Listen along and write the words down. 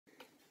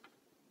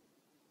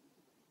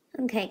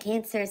Okay,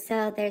 Cancer.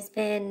 So there's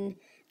been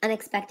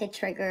unexpected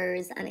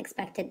triggers,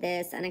 unexpected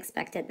this,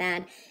 unexpected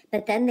that.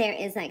 But then there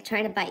is like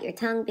trying to bite your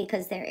tongue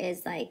because there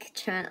is like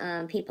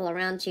people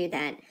around you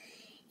that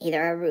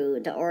either are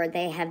rude or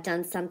they have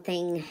done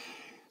something.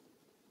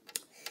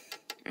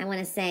 I want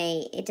to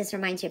say it just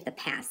reminds you of the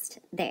past.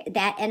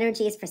 That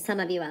energy is for some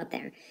of you out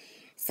there.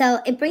 So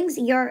it brings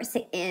your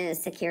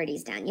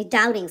securities down. You're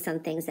doubting some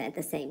things at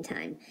the same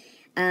time.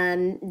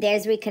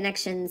 There's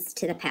reconnections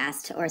to the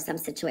past or some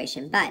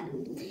situation. But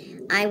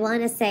I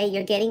want to say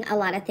you're getting a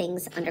lot of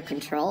things under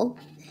control.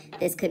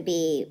 This could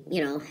be,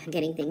 you know,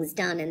 getting things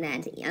done and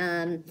that.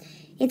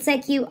 It's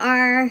like you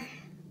are,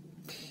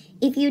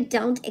 if you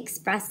don't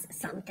express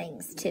some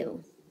things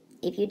too,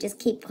 if you just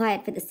keep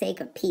quiet for the sake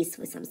of peace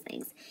with some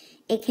things,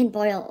 it can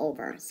boil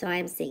over. So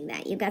I'm seeing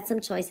that. You've got some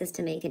choices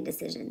to make and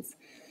decisions.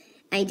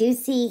 I do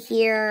see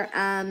here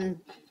a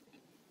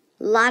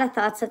lot of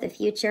thoughts of the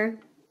future.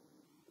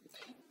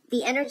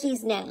 The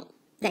energies now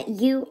that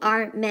you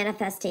are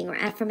manifesting or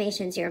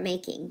affirmations you're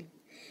making,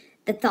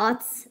 the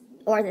thoughts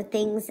or the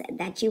things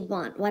that you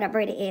want,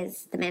 whatever it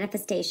is, the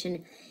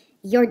manifestation,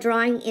 you're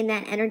drawing in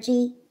that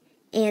energy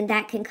and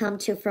that can come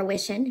to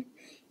fruition.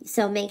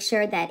 So make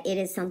sure that it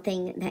is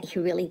something that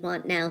you really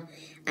want now.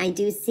 I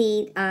do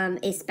see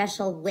a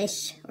special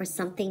wish or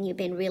something you've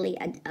been really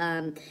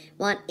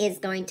want is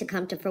going to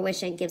come to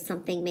fruition. Give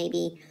something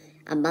maybe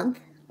a month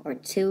or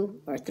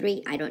 2 or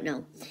 3. I don't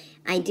know.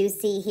 I do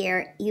see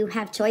here you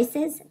have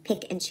choices.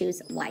 Pick and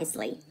choose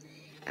wisely.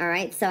 All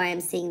right. So I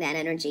am seeing that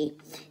energy.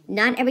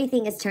 Not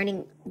everything is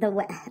turning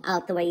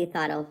out the way you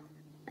thought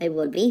it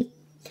would be.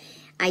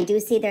 I do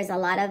see there's a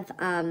lot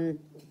of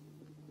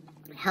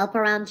help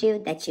around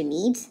you that you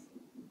need.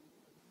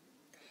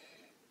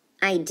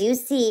 I do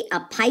see a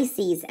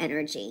Pisces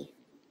energy.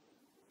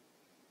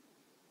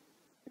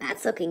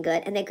 That's looking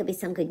good. And there could be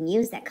some good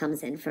news that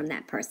comes in from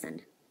that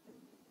person.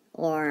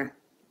 Or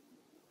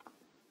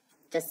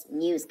just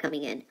news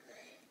coming in.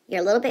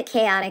 You're a little bit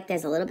chaotic.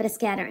 There's a little bit of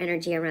scatter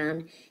energy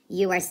around.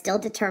 You are still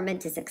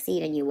determined to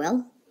succeed, and you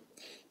will.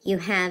 You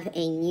have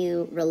a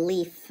new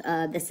relief.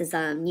 This is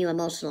a new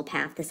emotional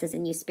path. This is a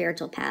new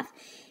spiritual path.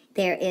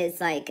 There is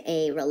like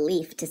a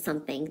relief to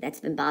something that's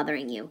been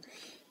bothering you.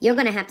 You're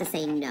going to have to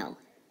say no.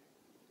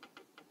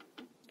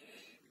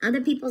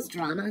 Other people's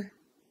drama,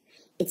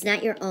 it's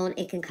not your own.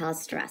 It can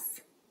cause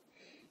stress.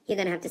 You're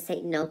going to have to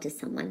say no to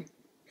someone.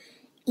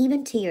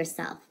 Even to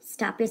yourself.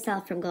 Stop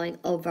yourself from going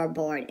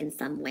overboard in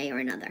some way or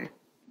another.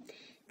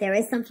 There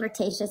is some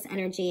flirtatious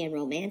energy and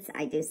romance.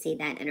 I do see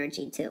that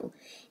energy too.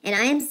 And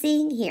I am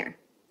seeing here,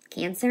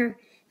 Cancer,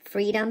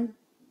 freedom.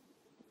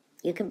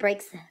 You can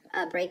break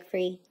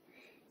free.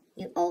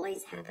 You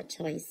always have a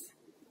choice.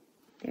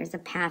 There's a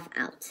path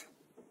out.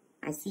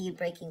 I see you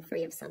breaking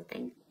free of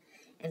something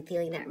and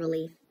feeling that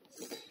relief.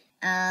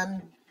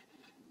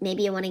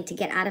 Maybe you're wanting to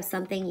get out of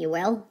something. You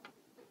will.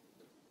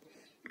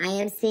 I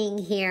am seeing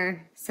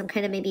here some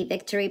kind of maybe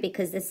victory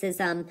because this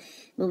is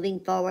moving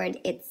forward.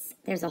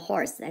 There's a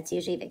horse. That's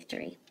usually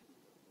victory.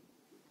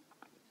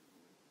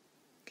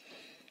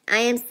 I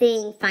am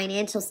seeing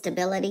financial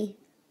stability.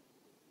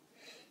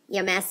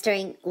 You're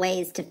mastering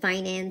ways to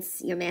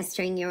finance. You're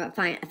mastering your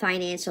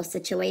financial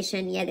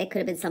situation. Yeah, there could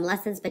have been some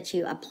lessons, but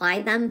you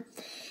applied them.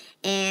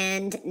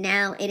 And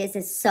now it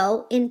is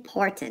so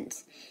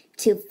important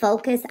to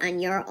focus on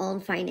your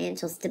own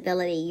financial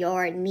stability,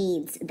 your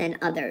needs than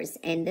others.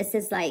 And this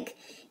is like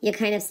you're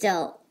kind of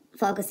still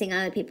focusing on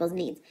other people's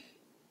needs.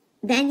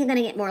 Then you're going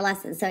to get more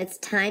lessons. So it's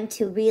time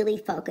to really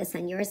focus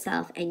on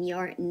yourself and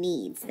your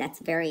needs. That's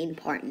very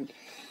important.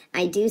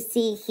 I do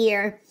see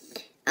here...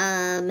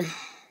 a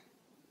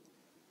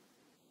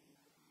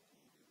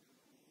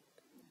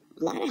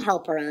lot of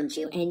help around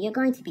you, and you're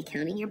going to be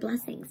counting your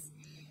blessings.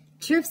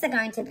 Truths are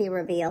going to be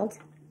revealed.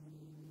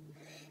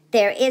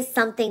 There is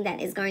something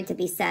that is going to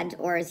be said,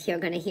 or you're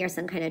going to hear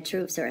some kind of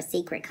truths or a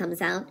secret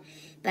comes out.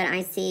 But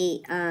I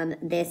see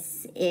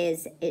this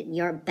is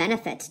your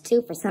benefit,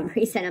 too, for some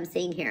reason I'm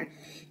seeing here.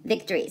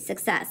 Victory,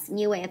 success,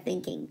 new way of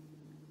thinking.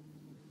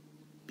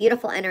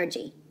 Beautiful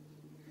energy.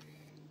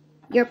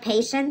 Your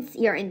patience,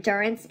 your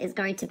endurance is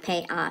going to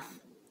pay off.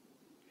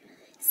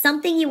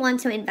 Something you want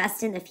to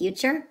invest in the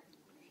future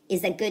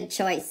is a good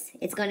choice.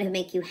 It's going to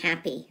make you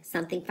happy,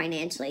 something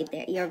financially.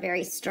 You're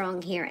very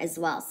strong here as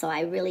well. So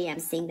I really am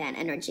seeing that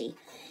energy.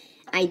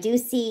 I do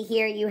see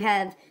here you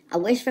have a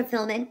wish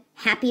fulfillment,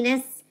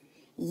 happiness,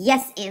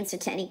 yes answer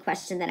to any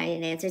question that I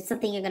didn't answer. It's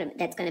something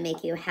that's going to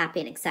make you happy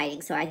and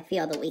exciting. So I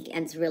feel the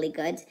weekend's really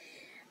good.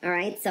 All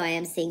right, so I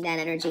am seeing that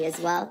energy as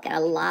well. Got a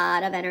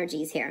lot of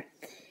energies here.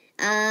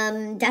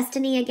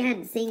 Destiny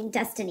again, seeing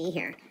destiny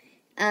here.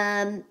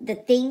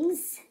 The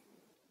things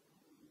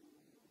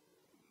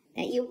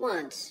that you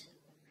want,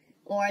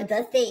 or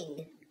the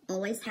thing,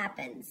 always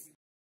happens.